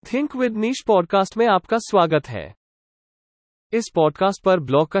Think with niche podcast में आपका स्वागत है। इस पॉडकास्ट पर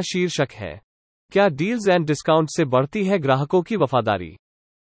ब्लॉग का शीर्षक है, क्या डील्स एंड डिस्काउंट से बढ़ती है ग्राहकों की वफादारी।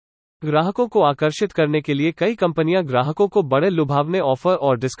 ग्राहकों को आकर्षित करने के लिए कई कंपनियां ग्राहकों को बड़े लुभावने ऑफर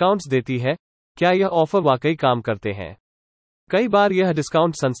और डिस्काउंट्स देती है। क्या यह ऑफर वाकई काम करते हैं? कई बार यह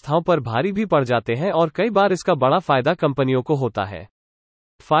डिस्काउंट संस्थाओं पर भारी भी पड़ जाते हैं और कई बार इसका बड़ा फायदा कंपनियों को होता है।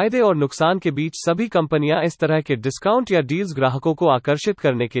 फायदे और नुकसान के बीच सभी कंपनियां इस तरह के डिस्काउंट या डील्स ग्राहकों को आकर्षित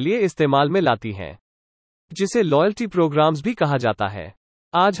करने के लिए इस्तेमाल में लाती हैं, जिसे लॉयल्टी प्रोग्राम्स भी कहा जाता है।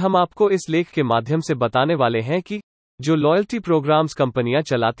 आज हम आपको इस लेख के माध्यम से बताने वाले हैं कि जो लॉयल्टी प्रोग्राम्स कंपनियां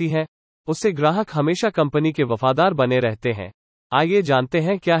चलाती हैं, उससे ग्राहक हमेशा कंपनी के वफादार बने रहते हैं। आइए जानते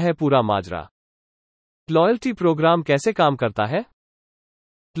हैं क्या है पूरा माजरा। लॉयल्टी प्रोग्राम कैसे काम करता है?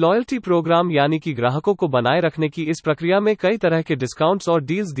 लॉयल्टी प्रोग्राम यानी कि ग्राहकों को बनाए रखने की इस प्रक्रिया में कई तरह के डिस्काउंट्स और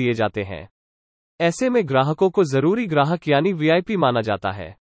डील्स दिए जाते हैं। ऐसे में ग्राहकों को जरूरी ग्राहक यानी वीआईपी माना जाता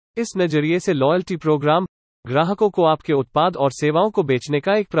है। इस नजरिए से लॉयल्टी प्रोग्राम ग्राहकों को आपके उत्पाद और सेवाओं को बेचने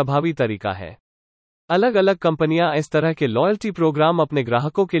का एक प्रभावी तरीका है। अलग अलग कंपनियां इस तरह के लॉयल्टी प्रोग्राम अपने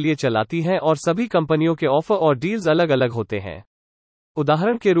ग्राहकों के लिए चलाती हैं और सभी कंपनियों के ऑफर और डील्स अलग अलग होते हैं।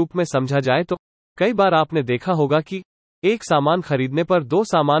 उदाहरण के रूप में समझा जाए तो कई बार आपने देखा होगा कि एक सामान खरीदने पर 2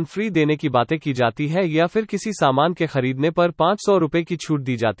 सामान फ्री देने की बातें की जाती है, या फिर किसी सामान के खरीदने पर 500 रुपए की छूट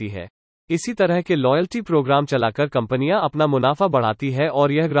दी जाती है। इसी तरह के लॉयल्टी प्रोग्राम चलाकर कंपनियां अपना मुनाफा बढ़ाती है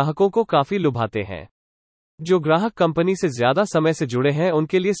और यह ग्राहकों को काफी लुभाते हैं। जो ग्राहक कंपनी से ज्यादा समय से जुड़े हैं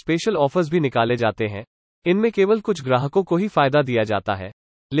उनके लिए स्पेशल ऑफर्स भी निकाले जाते हैं। इनमें केवल कुछ ग्राहकों को ही फायदा दिया जाता है,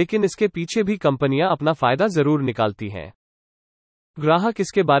 लेकिन इसके पीछे भी कंपनियां अपना फायदा जरूर निकालती हैं। ग्राहक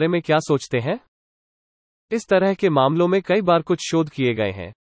इसके बारे में क्या सोचते हैं? इस तरह के मामलों में कई बार कुछ शोध किए गए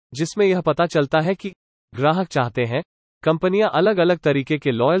हैं, जिसमें यह पता चलता है कि ग्राहक चाहते हैं कंपनियां अलग अलग तरीके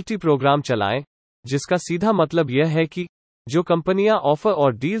के लॉयल्टी प्रोग्राम चलाएं, जिसका सीधा मतलब यह है कि जो कंपनियां ऑफर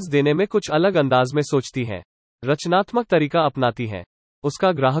और डील्स देने में कुछ अलग अंदाज में सोचती हैं, रचनात्मक तरीका अपनाती हैं,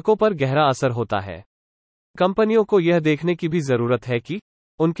 उसका ग्राहकों पर गहरा असर होता है। कंपनियों को यह देखने की भी जरूरत है कि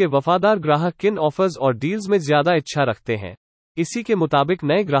उनके वफादार ग्राहक किन ऑफर्स और डील्स में ज्यादा इच्छा रखते हैं। इसी के मुताबिक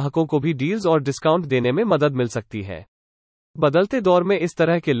नए ग्राहकों को भी डील्स और डिस्काउंट देने में मदद मिल सकती है। बदलते दौर में इस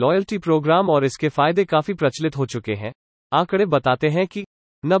तरह के लॉयल्टी प्रोग्राम और इसके फायदे काफी प्रचलित हो चुके हैं। आंकड़े बताते हैं कि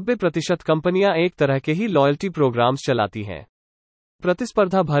 90% कंपनियां एक तरह के ही लॉयल्टी प्रोग्राम्स चलाती हैं।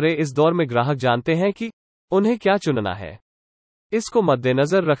 प्रतिस्पर्धा भरे इस दौर में ग्राहक जानते हैं कि उन्हें क्या चुनना है। इसको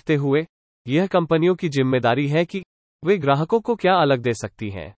मद्देनजर रखते हुए यह कंपनियों की जिम्मेदारी है कि वे ग्राहकों को क्या अलग दे सकती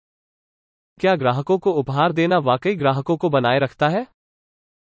हैं। क्या ग्राहकों को उपहार देना वाकई ग्राहकों को बनाए रखता है?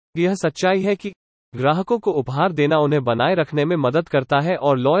 यह सच्चाई है कि ग्राहकों को उपहार देना उन्हें बनाए रखने में मदद करता है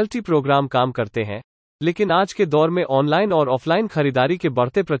और लॉयल्टी प्रोग्राम काम करते हैं। लेकिन आज के दौर में ऑनलाइन और ऑफलाइन खरीदारी के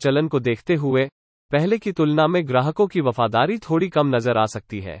बढ़ते प्रचलन को देखते हुए पहले की तुलना में ग्राहकों की वफादारी थोड़ी कम नजर आ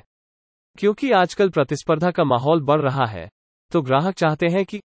सकती है। क्योंकि आजकल प्रतिस्पर्धा का माहौल बढ़ रहा है, तो ग्राहक चाहते हैं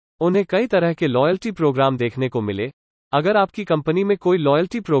कि उन्हें कई तरह के लॉयल्टी प्रोग्राम देखने को मिले। अगर आपकी कंपनी में कोई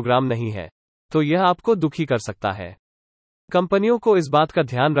लॉयल्टी प्रोग्राम नहीं है, तो यह आपको दुखी कर सकता है। कंपनियों को इस बात का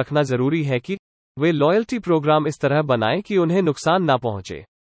ध्यान रखना जरूरी है कि वे लॉयल्टी प्रोग्राम इस तरह बनाएं कि उन्हें नुकसान ना पहुंचे।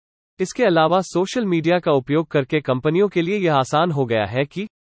 इसके अलावा सोशल मीडिया का उपयोग करके कंपनियों के लिए यह आसान हो गया है कि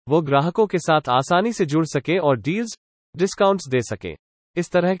वो ग्राहकों के साथ आसानी से जुड़ सके और डील्स, डिस्काउंट्स दे सके।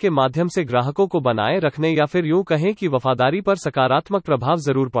 इस तरह के माध्यम से ग्राहकों को बनाए रखने या फिर यूं कहें कि वफादारी पर सकारात्मक प्रभाव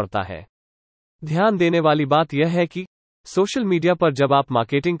जरूर पड़ता है। ध्यान देने वाली बात यह है कि सोशल मीडिया पर जब आप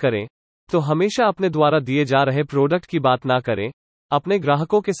मार्केटिंग करें, तो हमेशा अपने द्वारा दिए जा रहे प्रोडक्ट की बात ना करें। अपने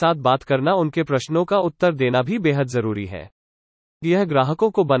ग्राहकों के साथ बात करना, उनके प्रश्नों का उत्तर देना भी बेहद जरूरी है। यह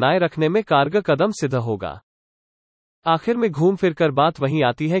ग्राहकों को बनाए रखने में कारगर कदम सिद्ध होगा। आखिर में घूम फिरकर बात वहीं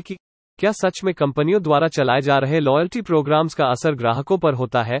आती है कि क्या सच में कंपनियों द्वारा चलाए जा रहे लॉयल्टी प्रोग्राम्स का असर ग्राहकों पर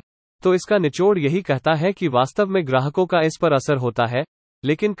होता है? तो इसका निचोड़ यही कहता है कि वास्तव में ग्राहकों का इस पर असर होता है,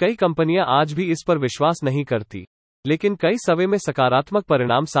 लेकिन कई कंपनियां आज भी इस पर विश्वास नहीं करती। लेकिन कई समय में सकारात्मक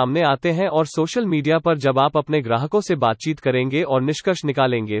परिणाम सामने आते हैं और सोशल मीडिया पर जब आप अपने ग्राहकों से बातचीत करेंगे और निष्कर्ष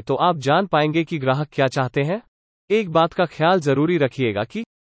निकालेंगे, तो आप जान पाएंगे कि ग्राहक क्या चाहते हैं। एक बात का ख्याल जरूरी रखिएगा कि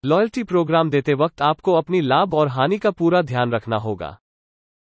लॉयल्टी प्रोग्राम देते वक्त आपको अपनी लाभ और हानि का पूरा ध्यान रखना होगा।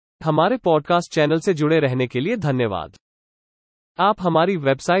 हमारे पॉडकास्ट चैनल से जुड़े रहने के लिए धन्यवाद। आप हमारी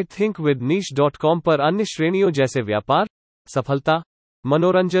वेबसाइट thinkwithniche.com पर अन्य श्रेणियों जैसे व्यापार, सफलता,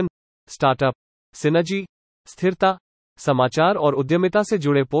 मनोरंजन, स्टार्टअप, सिनर्जी, स्थिरता, समाचार और उद्यमिता से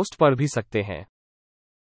जुड़े पोस्ट पढ़ भी सकते हैं।